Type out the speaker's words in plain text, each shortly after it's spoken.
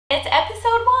It's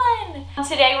episode 1.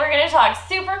 Today we're going to talk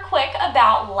super quick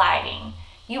about lighting.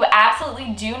 You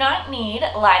absolutely do not need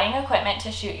lighting equipment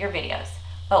to shoot your videos.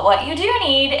 But what you do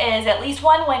need is at least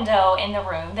one window in the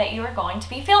room that you are going to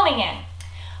be filming in.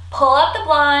 Pull up the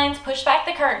blinds, push back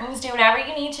the curtains, do whatever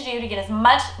you need to do to get as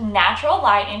much natural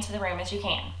light into the room as you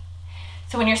can.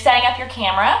 So when you're setting up your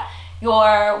camera,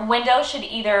 your window should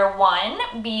either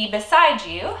 1, be beside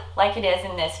you, like it is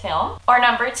in this film, or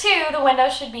number 2, the window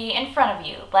should be in front of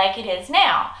you, like it is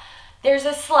now. There's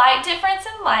a slight difference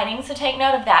in lighting, so take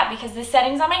note of that because the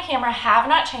settings on my camera have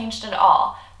not changed at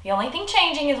all. The only thing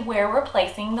changing is where we're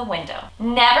placing the window.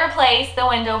 Never place the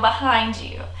window behind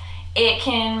you. It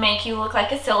can make you look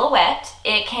like a silhouette.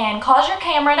 It can cause your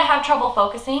camera to have trouble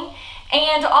focusing.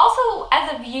 And also,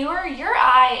 as a viewer, your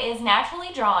eye is naturally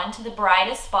drawn to the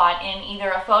brightest spot in either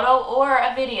a photo or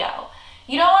a video.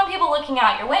 You don't want people looking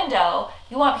out your window.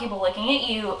 You want people looking at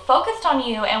you, focused on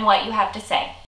you and what you have to say.